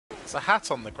There's a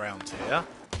hat on the ground here.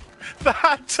 The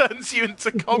hat turns you into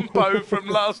Combo from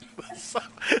Last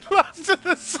of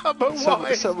the Summer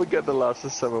Wine. Someone get the Last of the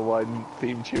Summer Wine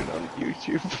theme tune on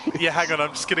YouTube, please. Yeah, hang on,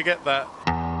 I'm just gonna get that.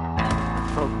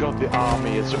 Oh god, the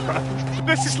army is arrived.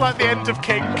 This is like the end of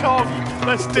King Kong.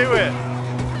 Let's do it.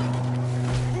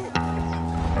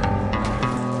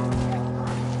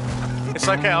 It's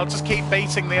okay, I'll just keep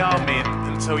baiting the army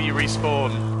until you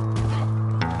respawn.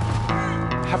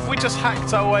 Have we just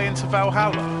hacked our way into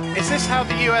Valhalla? Is this how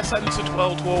the US entered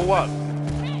World War I?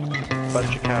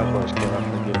 Bunch of cowboys came up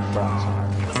and gave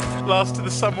France. Last of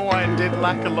the Summer Wine did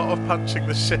lack a lot of punching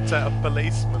the shit out of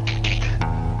policemen.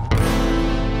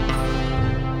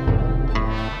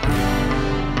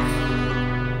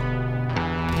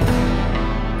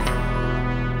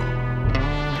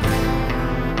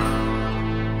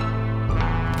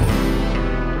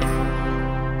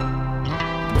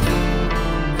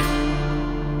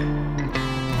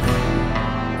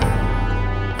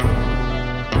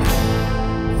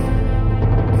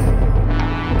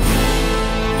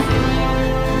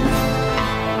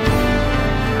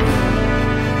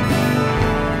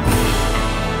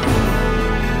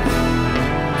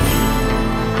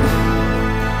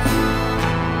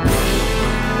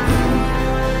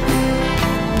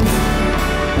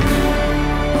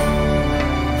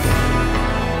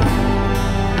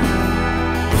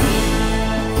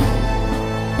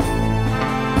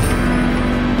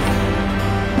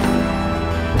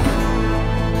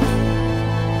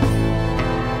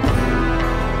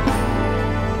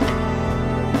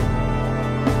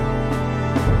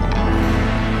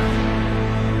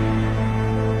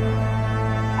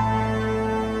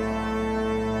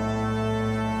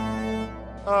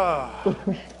 Ah,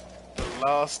 the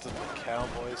last of the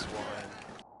Cowboys' wives.